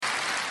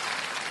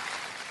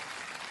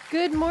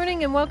Good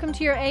morning and welcome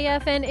to your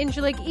AFN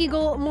Incirlik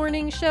Eagle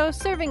Morning Show,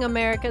 serving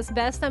America's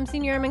best. I'm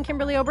Senior Airman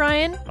Kimberly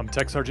O'Brien. I'm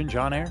Tech Sergeant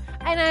John Ayer.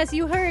 And as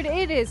you heard,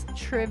 it is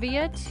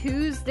Trivia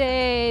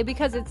Tuesday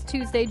because it's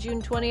Tuesday,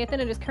 June 20th, and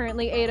it is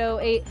currently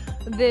 8:08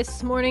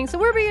 this morning. So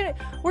we're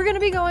going to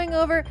be going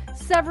over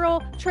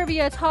several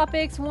trivia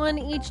topics, one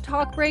each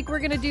talk break. We're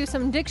going to do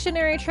some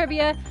dictionary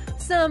trivia,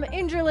 some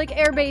Incirlik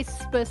Air Base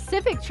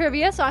specific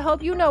trivia, so I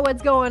hope you know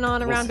what's going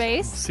on around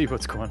base. We'll see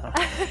what's going on.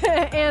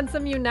 And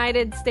some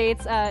United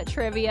States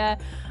trivia.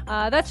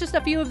 That's just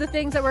a few of the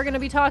things that we're going to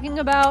be talking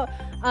about.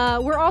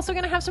 We're also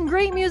going to have some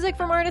great music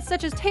from artists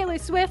such as Taylor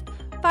Swift,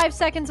 5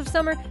 Seconds of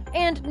Summer,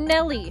 and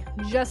Nelly,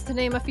 just to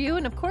name a few.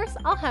 And of course,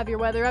 I'll have your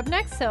weather up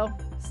next, so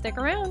stick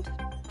around.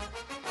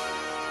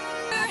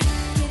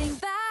 Getting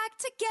back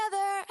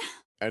together.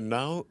 And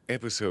now,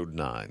 Episode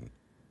 9,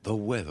 the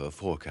weather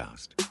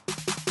forecast.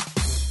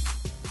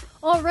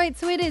 All right,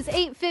 so it is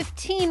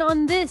 8:15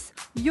 on this,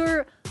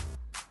 your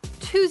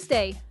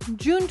Tuesday,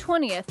 June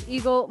 20th,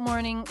 Eagle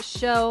Morning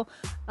Show.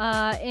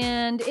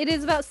 And it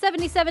is about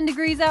 77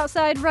 degrees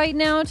outside right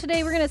now.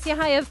 Today we're going to see a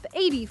high of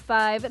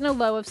 85 and a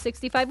low of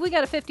 65. We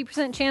got a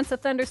 50% chance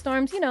of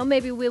thunderstorms. You know,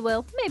 maybe we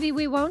will, maybe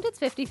we won't. It's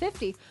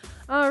 50-50.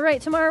 All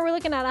right, tomorrow we're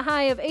looking at a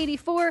high of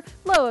 84,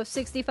 low of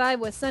 65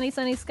 with sunny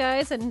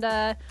skies. And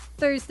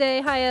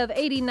Thursday, high of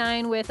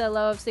 89 with a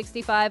low of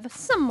 65.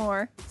 Some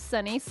more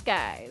sunny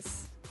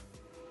skies.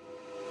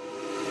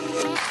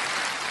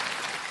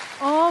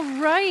 All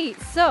right,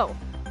 so,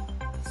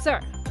 sir,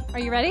 are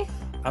you ready?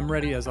 I'm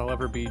ready as I'll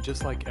ever be,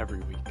 just like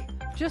every week.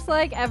 Just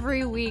like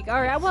every week.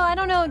 All right, well, I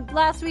don't know.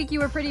 Last week you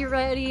were pretty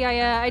ready.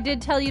 I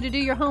did tell you to do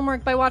your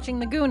homework by watching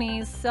The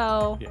Goonies,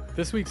 so... Yeah,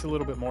 this week's a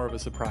little bit more of a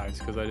surprise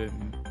because I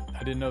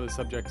didn't know the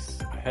subjects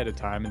ahead of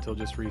time until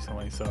just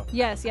recently, so...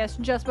 Yes,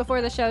 just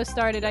before the show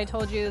started, I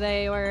told you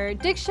they were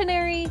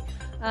dictionary,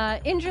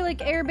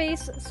 Incirlik Air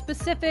Base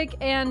specific,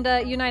 and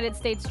United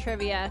States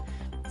trivia.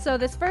 So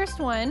this first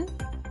one,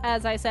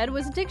 as I said,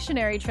 was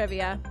dictionary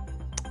trivia.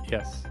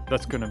 Yes,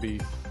 this is going to be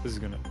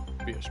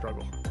a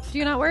struggle. Do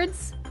you know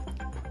words?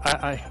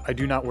 I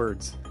do not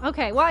words.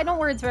 Okay, well, I don't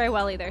words very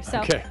well either, so.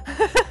 Okay.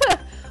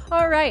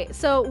 All right,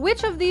 so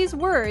which of these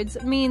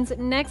words means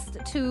next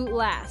to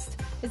last?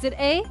 Is it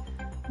A,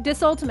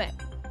 disultimate,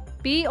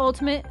 B,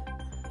 ultimate,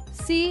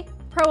 C,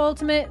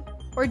 pro-ultimate,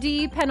 or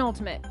D,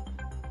 penultimate?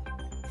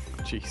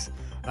 Jeez.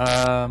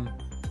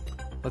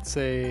 Let's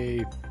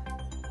say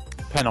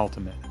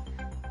penultimate.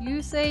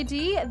 You say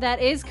D.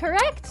 That is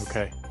correct.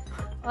 Okay.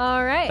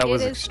 All right. That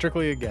was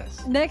strictly a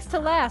guess. Next to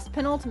last,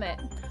 penultimate.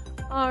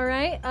 All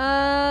right.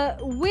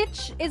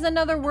 Which is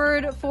another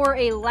word for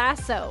a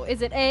lasso?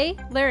 Is it A,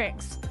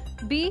 larynx,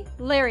 B,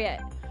 lariat,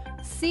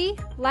 C,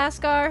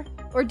 lascar,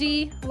 or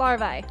D,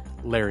 larvae?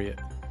 Lariat.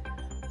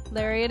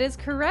 Lariat is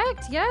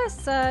correct.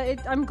 Yes.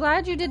 I'm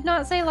glad you did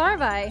not say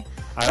larvae.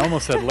 I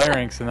almost said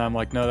larynx, and I'm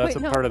like, no, that's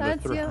part of the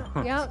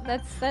throat. Yeah,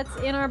 that's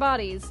in our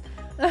bodies.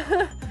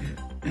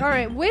 All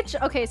right,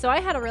 okay, so I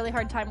had a really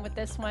hard time with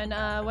this one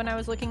when I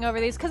was looking over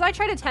these, because I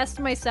try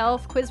to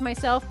quiz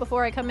myself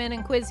before I come in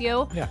and quiz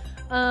you. Yeah.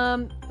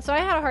 So I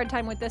had a hard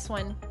time with this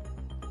one.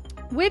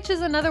 Which is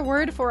another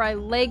word for a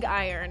leg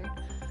iron?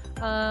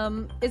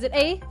 Is it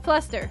A,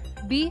 fluster,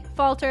 B,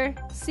 falter,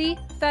 C,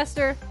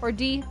 fester, or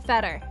D,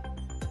 fetter?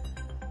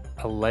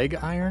 A leg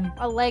iron?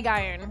 A leg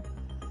iron.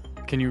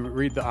 Can you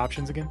read the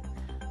options again?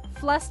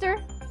 Fluster,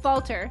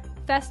 falter,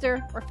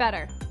 fester, or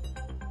fetter?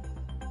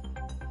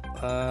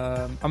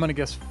 I'm going to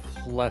guess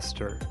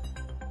fluster.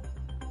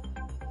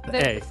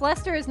 A.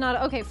 Fluster is not...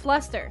 Okay,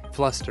 fluster.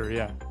 Fluster,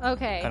 yeah.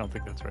 Okay. I don't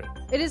think that's right.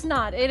 It is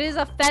not. It is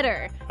a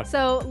fetter.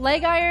 So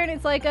leg iron,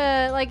 it's like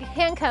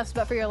handcuffs,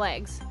 but for your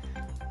legs.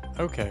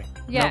 Okay.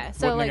 Yeah, nope,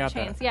 so like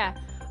chains. That.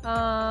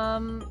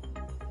 Yeah.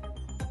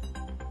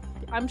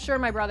 I'm sure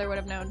my brother would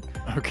have known.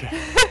 Okay.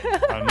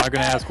 I'm not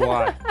going to ask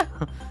why.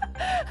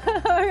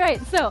 All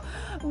right, so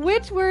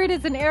which word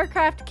is an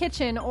aircraft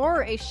kitchen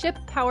or a ship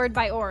powered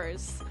by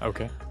oars?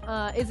 Okay.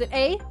 Is it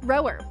A,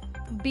 rower,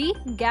 B,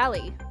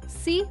 galley,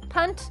 C,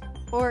 punt,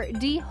 or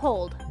D,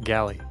 hold?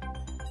 Galley.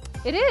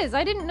 It is.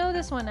 I didn't know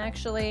this one,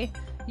 actually.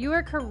 You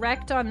are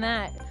correct on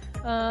that.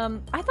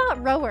 I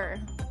thought rower.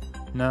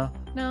 No.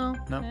 Well.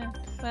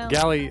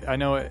 Galley, I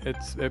know it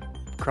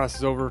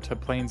crosses over to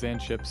planes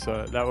and ships.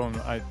 That one,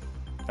 I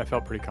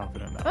felt pretty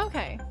confident in that.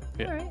 Okay.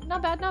 Yeah. All right.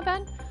 Not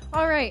bad.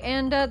 All right,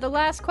 and the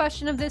last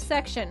question of this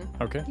section.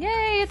 Okay.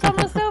 Yay, it's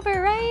almost over,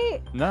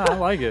 right? No, I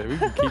like it. We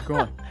can keep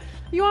going.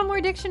 You want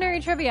more dictionary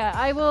trivia?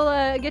 I will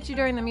get you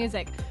during the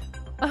music.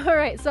 All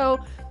right, so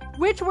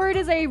which word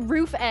is a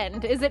roof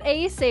end? Is it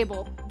A,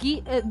 sable,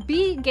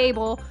 B,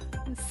 gable,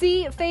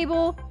 C,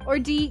 fable, or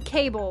D,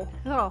 cable?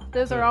 Oh,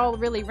 those are all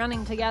really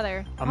running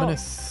together. I'm going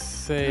to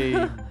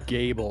say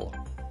gable.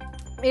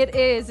 It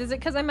is. Is it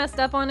because I messed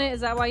up on it?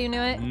 Is that why you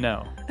knew it?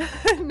 No.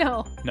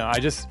 No. No,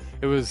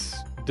 it was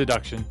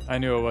deduction. I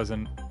knew it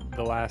wasn't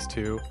the last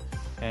two,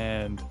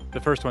 and the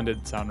first one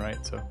didn't sound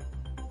right, so.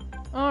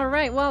 All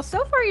right. Well,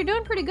 so far you're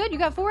doing pretty good. You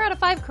got 4 out of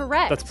 5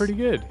 correct. That's pretty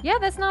good. Yeah,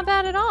 that's not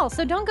bad at all.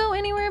 So don't go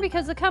anywhere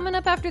because coming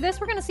up after this,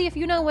 we're going to see if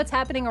you know what's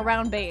happening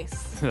around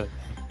base.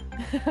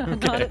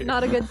 Okay.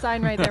 Not a good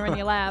sign right there when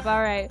you laugh.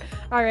 All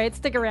right,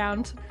 stick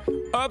around.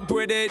 Up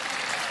with it.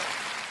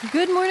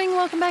 Good morning,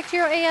 welcome back to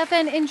your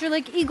AFN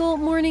Incirlik Eagle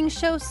Morning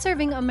Show,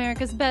 serving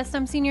America's best.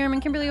 I'm Senior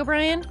Airman Kimberly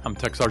O'Brien. I'm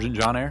Tech Sergeant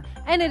John Air.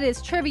 And it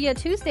is Trivia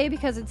Tuesday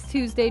because it's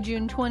Tuesday,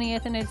 June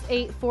 20th, and it's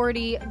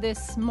 8:40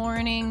 this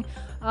morning.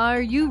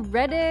 Are you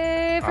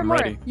ready for I'm more?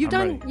 ready. You've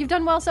I'm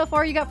done well so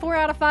far. You got 4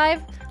 out of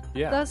 5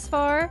 Yeah. thus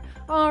far.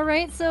 All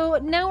right, so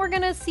now we're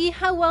going to see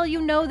how well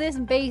you know this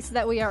base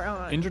that we are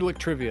on. Incirlik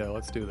Trivia.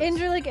 Let's do this.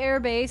 Incirlik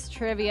Air Base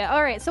Trivia.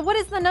 All right, so what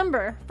is the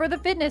number for the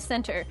fitness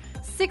center?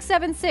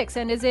 676,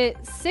 and is it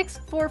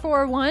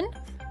 6441,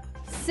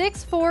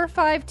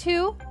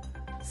 6452,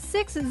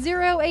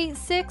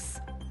 6086,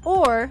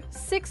 or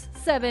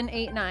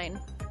 6789?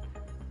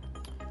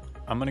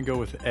 I'm going to go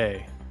with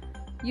A.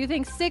 You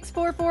think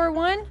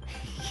 6441?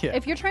 Yeah.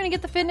 If you're trying to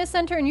get the fitness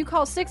center and you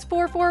call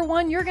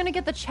 6441, you're going to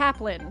get the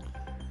chaplain.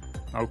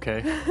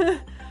 Okay.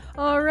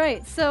 All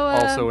right, so...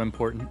 Also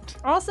important.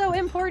 Also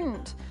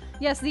important.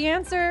 Yes, the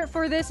answer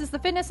for this is the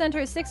fitness center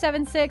is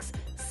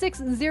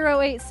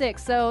 676-6086.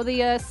 So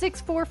the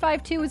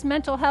 6452 is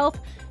mental health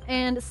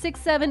and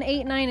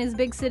 6789 is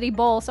Big City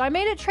Bowl. So I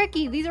made it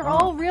tricky. These are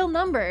all real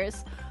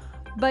numbers.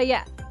 But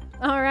yeah.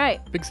 All right.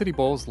 Big City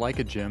Bowl's like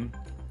a gym.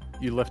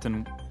 You lift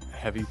in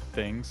heavy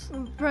things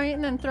Right,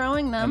 and then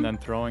throwing them. and then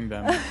throwing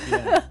them.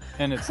 Yeah.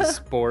 And it's a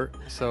sport,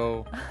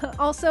 so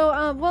Also,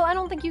 well, I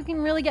don't think you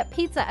can really get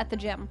pizza at the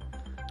gym.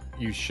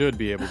 you should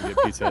be able to get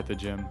pizza at the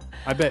gym.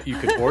 I bet you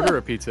could order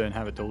a pizza and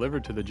have it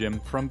delivered to the gym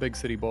from Big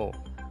City Bowl.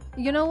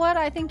 You know what?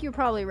 I think you're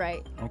probably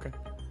right. Okay.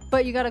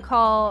 But you got to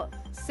call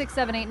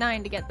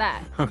 6789 to get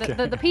that. Okay.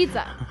 The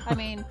pizza. I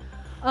mean,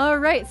 all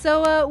right.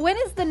 So when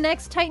is the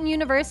next Titan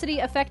University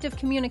effective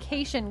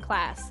communication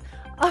class?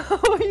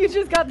 Oh, you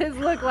just got this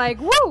look like,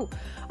 woo!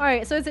 All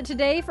right, so is it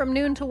today from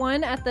noon to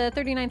 1 at the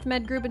 39th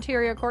Med Group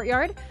Interior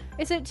Courtyard?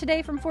 Is it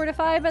today from 4 to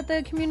 5 at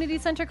the Community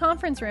Center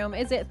Conference Room?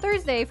 Is it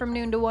Thursday from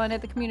noon to 1 at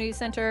the Community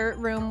Center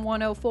Room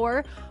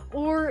 104?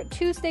 Or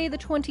Tuesday the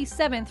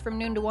 27th from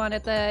noon to 1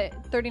 at the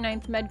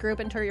 39th Med Group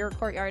Interior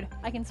Courtyard?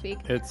 I can speak.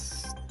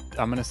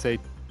 I'm going to say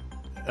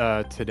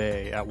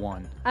today at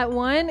 1. At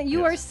 1?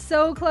 You are Yes.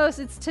 so close.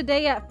 It's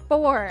today at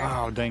 4.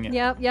 Oh, dang it.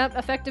 Yep.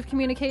 Effective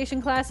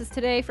communication class is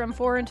today from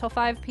 4 until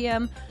 5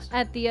 p.m.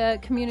 at the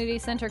Community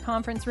Center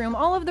Conference Room.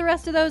 All of the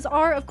rest of those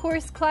are, of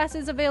course,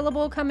 classes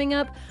available coming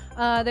up.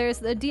 There's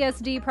the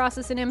DSD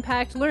Process and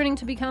Impact, Learning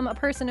to Become a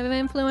Person of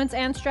Influence,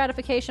 and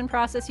Stratification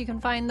Process. You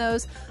can find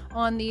those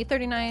on the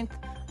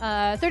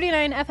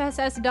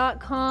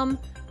 39fss.com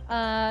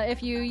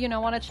if you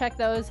want to check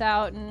those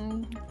out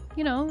and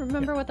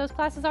remember what those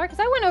classes are, because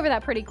I went over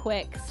that pretty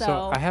quick.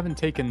 So I haven't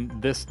taken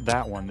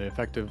that one, the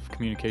effective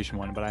communication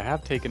one, but I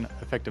have taken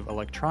effective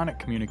electronic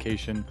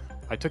communication.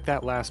 I took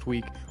that last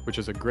week, which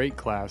is a great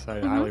class. I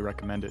highly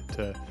recommend it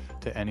to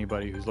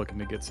anybody who's looking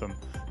to get some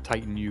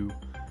Titan U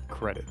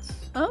credits.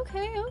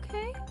 Okay.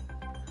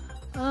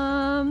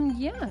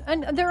 Yeah,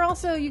 and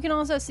you can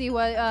also see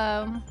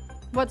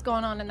what's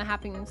going on in the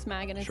Happenings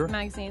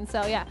magazine.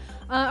 So yeah.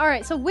 All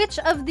right. So which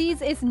of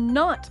these is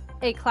not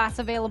a class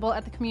available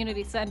at the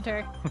community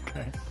center?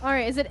 Okay. All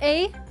right. Is it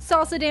A,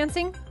 salsa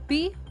dancing,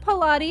 B,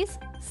 Pilates,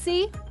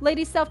 C,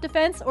 ladies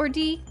self-defense, or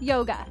D,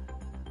 yoga?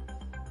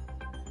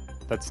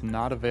 That's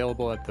not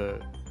available at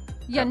the...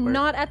 Yeah, at where?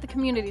 not at the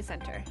community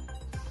center.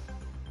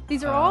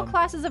 These are all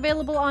classes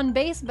available on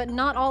base, but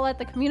not all at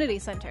the community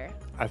center.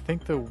 I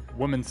think the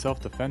women's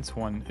self-defense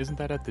one, isn't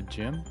that at the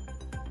gym?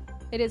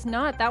 It is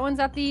not. That one's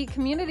at the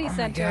community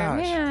center.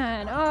 gosh.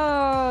 Man.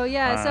 Oh,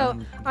 yeah. So,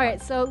 Um, all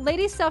right. So,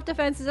 ladies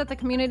self-defense is at the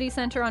community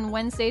center on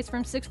Wednesdays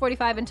from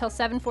 6:45 until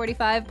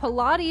 7:45.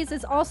 Pilates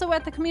is also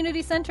at the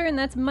community center, and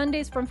that's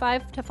Mondays from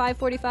 5 to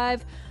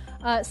 5:45.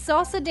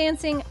 Salsa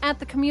dancing at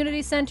the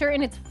community center,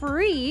 and it's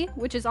free,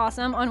 which is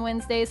awesome, on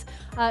Wednesdays.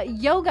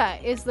 Yoga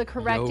is the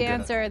correct Yoga.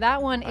 answer.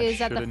 That one I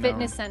is at the shoulda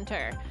fitness known.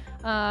 center.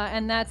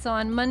 And that's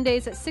on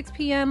Mondays at 6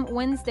 p.m.,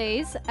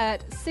 Wednesdays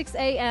at 6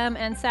 a.m.,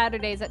 and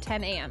Saturdays at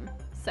 10 a.m.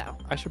 So,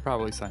 I should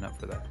probably sign up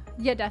for that.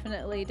 yeah,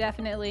 definitely.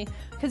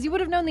 Because you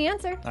would have known the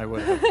answer. I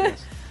would have,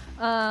 yes.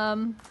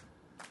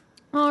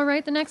 All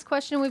right, the next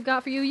question we've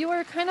got for you. You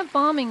are kind of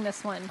bombing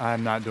this one.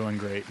 I'm not doing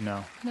great,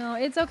 no. No,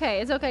 it's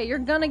okay. You're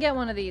gonna get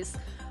one of these.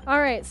 All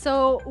right,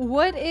 so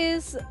what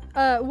was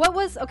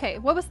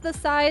the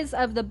size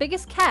of the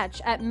biggest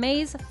catch at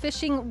Mays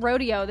Fishing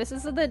Rodeo? This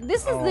is the my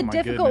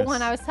difficult goodness.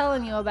 one I was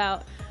telling you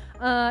about.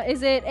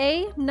 Is it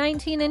A,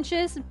 19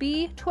 inches,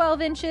 B,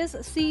 12 inches,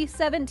 C,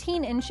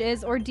 17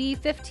 inches, or D,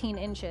 15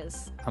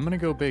 inches? I'm going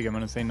to go big. I'm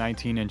going to say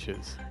 19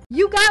 inches.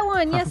 You got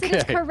one. Yes, it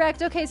is Okay.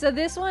 correct. Okay, so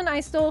this one I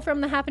stole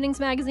from the Happenings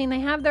magazine. They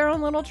have their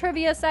own little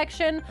trivia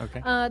section.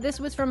 Okay. This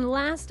was from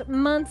last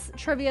month's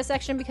trivia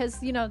section because,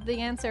 the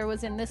answer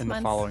was in this In the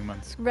month's. following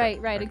months. Right,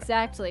 Okay.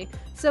 exactly.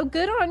 So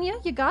good on you.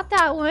 You got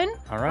that one.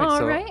 All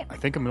right, I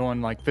think I'm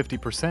going like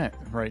 50%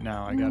 right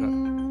now. I got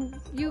to...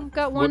 You've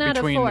got one out of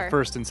between 4. the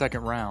first and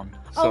second round.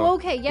 Oh, So,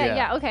 okay.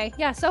 Yeah, okay.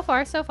 Yeah, so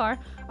far.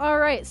 All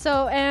right,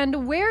 so,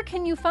 and where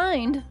can you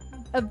find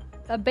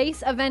a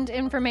base event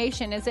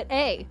information? Is it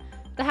A,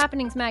 the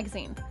Happenings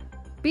magazine,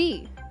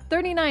 B,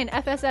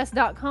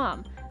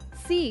 39fss.com,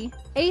 C,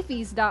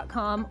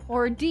 afes.com,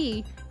 or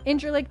D,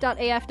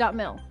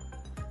 incirlik.af.mil?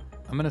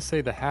 I'm going to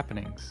say the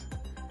happenings.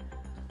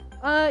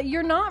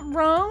 You're not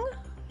wrong,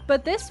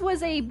 but this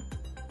was a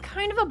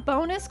kind of a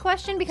bonus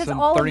question because So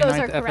all of those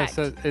 39th are correct.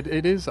 FSS,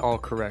 it is all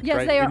correct, Yes,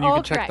 right? they are and you all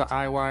can check correct. the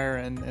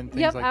iWire and things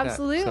Yep, like that.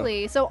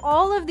 absolutely. So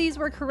all of these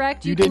were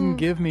correct. So you didn't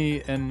give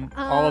me an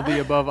all of the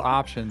above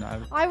option.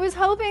 I was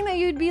hoping that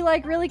you'd be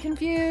like really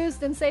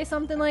confused and say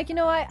something like,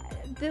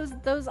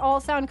 those all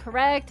sound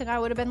correct, and I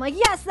would have been like,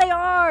 yes, they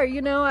are.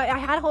 I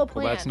had a whole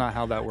plan. Well, that's not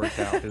how that worked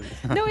out, is it?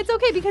 No, it's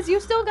okay because you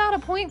still got a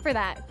point for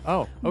that.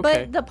 Oh, okay.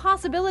 But the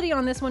possibility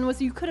on this one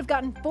was you could have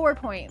gotten 4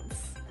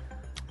 points.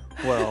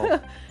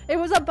 Well, it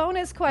was a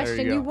bonus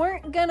question. you You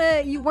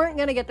go. weren't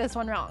gonna get this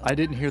one wrong. I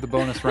didn't hear the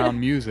bonus round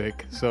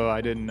music, so I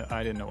didn't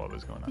know what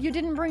was going on. You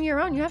didn't bring your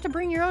own. You have to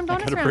bring your own I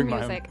bonus gotta round bring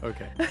music. my own.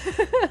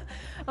 Okay.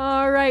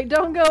 All right,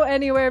 don't go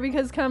anywhere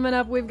because coming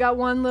up we've got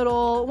one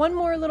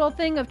more little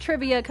thing of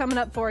trivia coming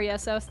up for you.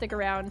 So stick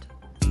around.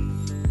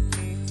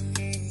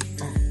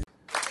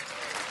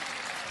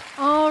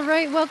 All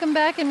right, welcome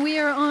back, and we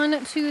are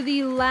on to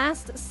the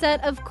last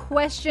set of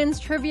questions,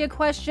 trivia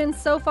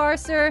questions. So far,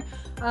 sir,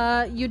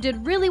 you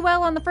did really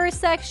well on the first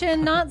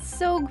section, not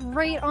so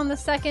great on the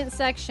second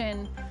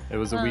section. It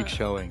was a weak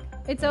showing.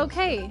 It's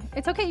okay.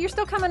 It's okay. You're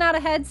still coming out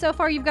ahead. So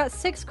far, you've got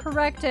 6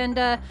 correct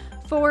and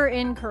 4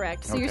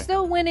 incorrect. So you're Okay.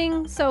 still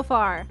winning so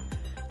far.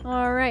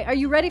 All right. Are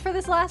you ready for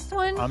this last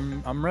one?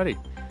 I'm ready.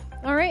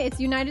 All right. It's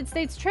United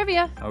States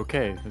trivia.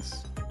 Okay.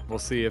 We'll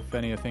see if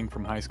anything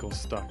from high school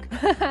stuck.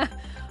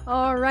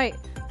 All right.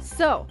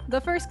 So the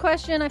first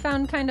question I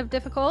found kind of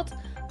difficult.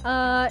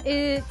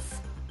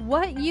 It's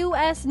what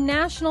U.S.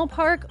 national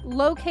park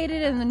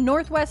located in the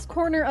northwest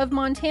corner of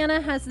Montana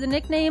has the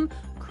nickname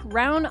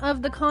Crown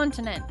of the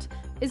Continent?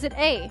 Is it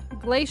A,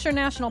 Glacier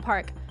National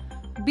Park,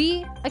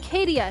 B,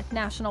 Acadia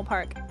National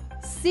Park,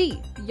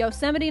 C,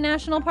 Yosemite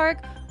National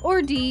Park,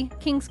 or D,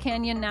 Kings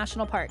Canyon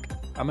National Park?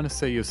 I'm gonna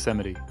say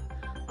Yosemite.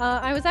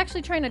 I was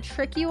actually trying to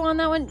trick you on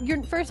that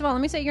one. First of all,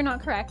 let me say you're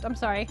not correct. I'm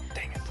sorry.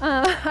 Dang it.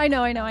 I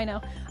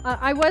know.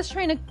 I was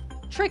trying to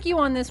trick you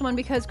on this one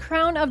because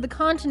Crown of the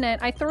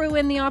Continent, I threw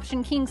in the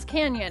option Kings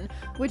Canyon,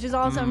 which is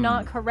also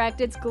not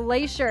correct. It's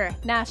Glacier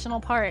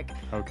National Park.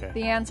 Okay.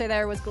 The answer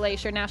there was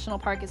Glacier National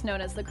Park is known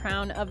as the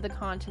Crown of the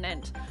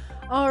Continent.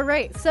 All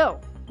right, so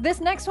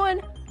this next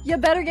one, you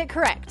better get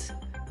correct.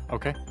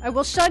 Okay. I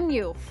will shun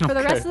you for the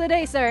Okay. rest of the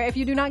day, sir, if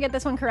you do not get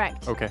this one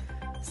correct. Okay.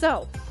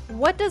 So,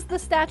 what does the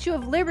Statue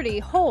of Liberty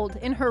hold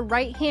in her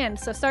right hand?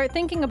 So start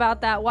thinking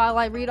about that while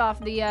I read off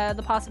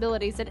the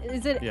possibilities.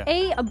 Is it Yeah.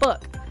 A, a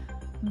book,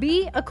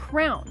 B, a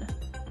crown,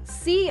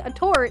 C, a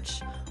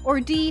torch, or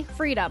D,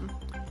 freedom?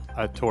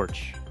 A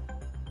torch.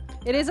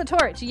 It is a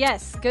torch.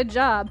 Yes, good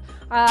job.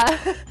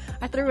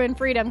 I threw in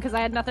freedom because I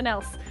had nothing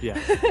else. Yeah.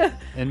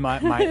 And my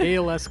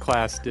ALS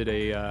class did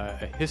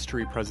a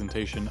history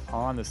presentation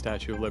on the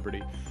Statue of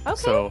Liberty. Okay.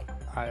 So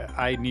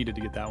I needed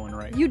to get that one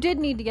right. You did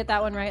need to get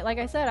that one right. Like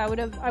I said, I would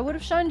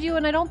have shunned you,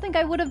 and I don't think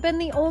I would have been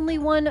the only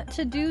one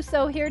to do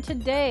so here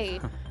today.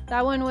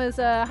 That one was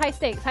high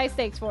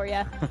stakes for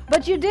you.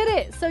 But you did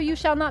it, so you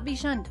shall not be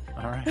shunned.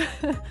 All right.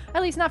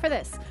 At least not for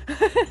this.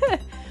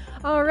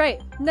 All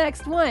right,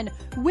 next one.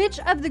 Which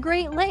of the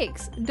Great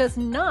Lakes does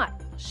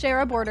not share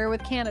a border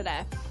with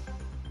Canada?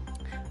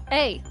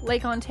 A,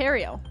 Lake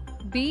Ontario,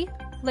 B,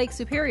 Lake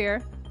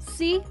Superior,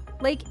 C,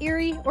 Lake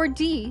Erie, or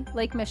D,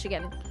 Lake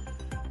Michigan?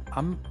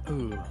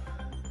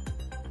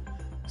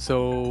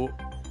 So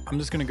I'm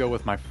just gonna go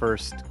with my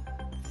first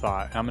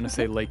thought. I'm gonna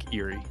say Lake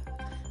Erie.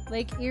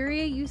 Lake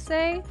Erie, you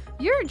say?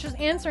 You're just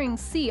answering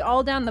C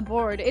all down the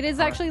board. It is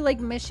actually Lake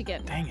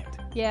Michigan. Dang it.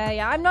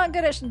 Yeah. I'm not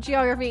good at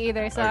geography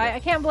either, so Okay. I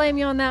can't blame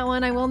you on that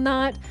one. I will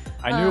not.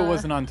 I knew it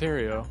was in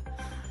Ontario,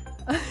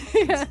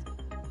 Yeah.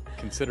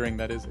 considering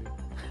that is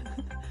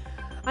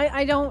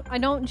I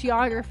don't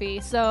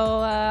geography, so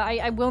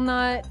I will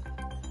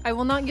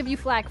not give you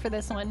flack for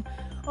this one.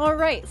 All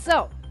right,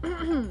 so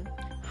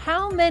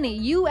how many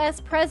U.S.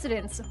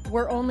 presidents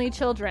were only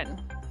children?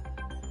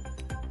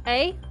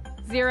 A,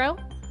 0,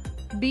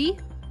 B,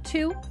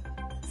 2,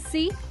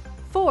 C,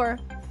 4,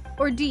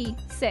 or D,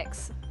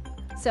 6?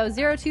 So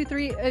 0, 2,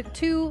 3,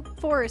 2,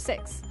 4, or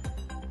 6.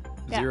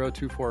 Yeah. 0,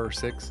 2, 4, or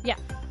 6. Yeah.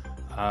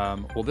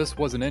 Well, this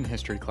wasn't in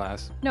history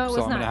class. No, it was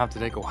so I'm not. gonna have to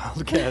take a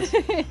wild guess.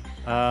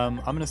 I'm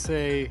gonna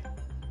say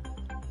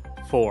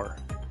 4.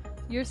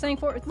 You're saying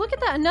 4. Look at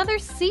that, another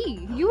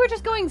C. You were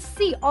just going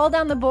C all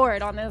down the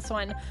board on this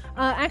one.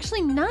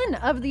 Actually, none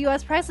of the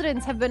U.S.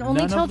 presidents have been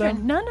only None of children.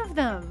 them? None of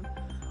them.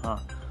 Huh.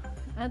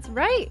 That's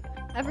right.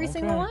 Every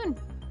single Okay. one.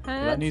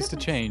 Well, that needs to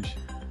change.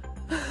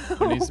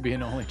 There needs to be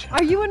an only child.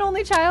 Are you an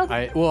only child?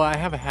 I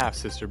have a half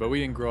sister, but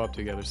we didn't grow up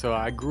together. So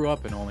I grew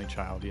up an only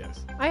child.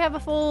 Yes. I have a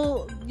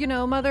full,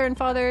 mother and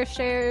father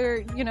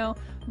share,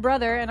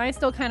 brother, and I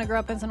still kind of grew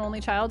up as an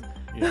only child.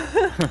 Yeah.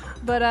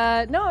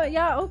 But no,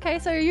 yeah, okay.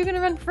 So are you gonna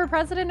run for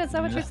president? Is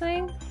that what you're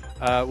saying?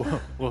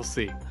 We'll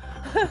see.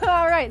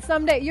 All right,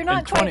 someday. You're not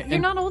In 20 you're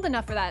not old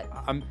enough for that.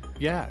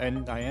 Yeah,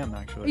 and I am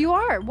actually. You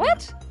are.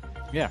 What?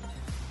 Yeah.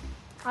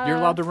 You're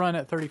allowed to run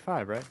at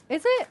 35, right?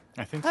 Is it?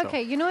 I think so.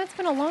 Okay, you know, it's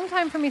been a long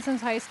time for me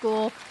since high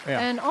school. Yeah.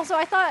 And also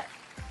I thought,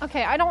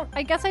 okay,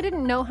 I guess I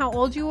didn't know how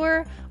old you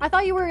were. I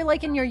thought you were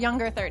like in your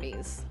younger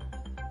 30s.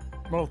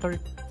 Well,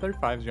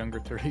 35 is younger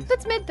 30s.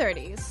 That's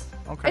mid-30s.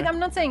 Okay. I'm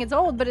not saying it's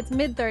old, but it's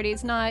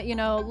mid-30s, not,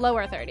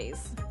 lower 30s.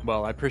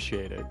 Well, I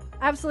appreciate it.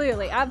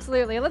 Absolutely,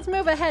 absolutely. Let's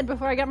move ahead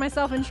before I get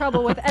myself in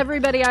trouble with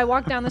everybody I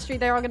walk down the street.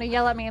 They're all going to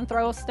yell at me and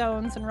throw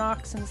stones and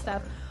rocks and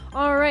stuff.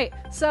 All right,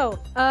 so,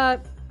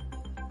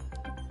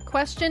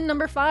 question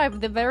number 5,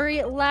 the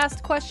very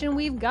last question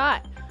we've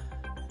got.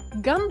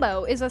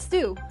 Gumbo is a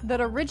stew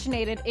that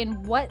originated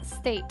in what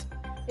state?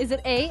 Is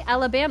it A,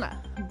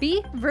 Alabama,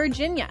 B,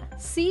 Virginia,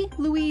 C,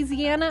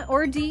 Louisiana,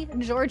 or D,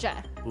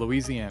 Georgia?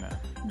 Louisiana.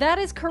 That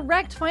is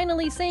correct.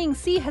 Finally saying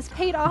C has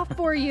paid off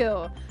for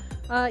you.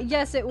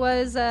 Yes, it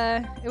was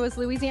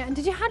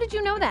Louisiana. How did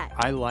you know that?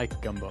 I like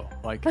gumbo.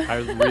 I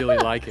really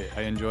like it.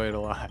 I enjoy it a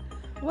lot.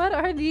 What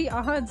are the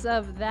odds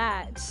of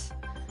that?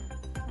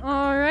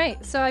 All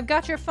right, so I've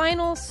got your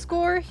final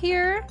score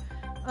here.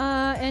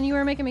 And you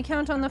are making me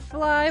count on the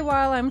fly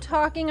while I'm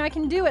talking. I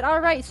can do it. All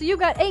right, so you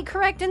got 8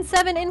 correct and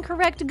 7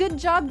 incorrect. Good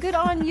job. Good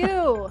on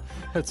you.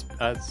 That's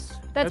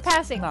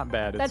passing. Not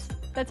bad. That's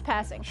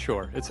passing.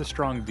 Sure. It's a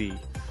strong D.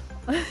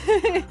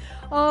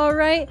 All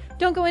right,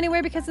 don't go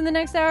anywhere because in the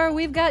next hour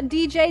we've got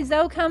DJ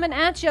Zoe coming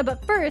at you.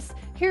 But first,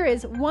 here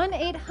is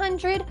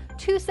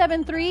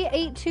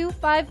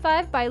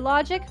 1-800-273-8255 by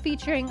Logic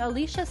featuring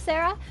Alicia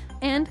Sarah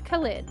and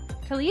Khalid.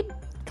 Khalid?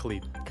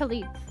 Khalid.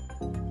 Khalid.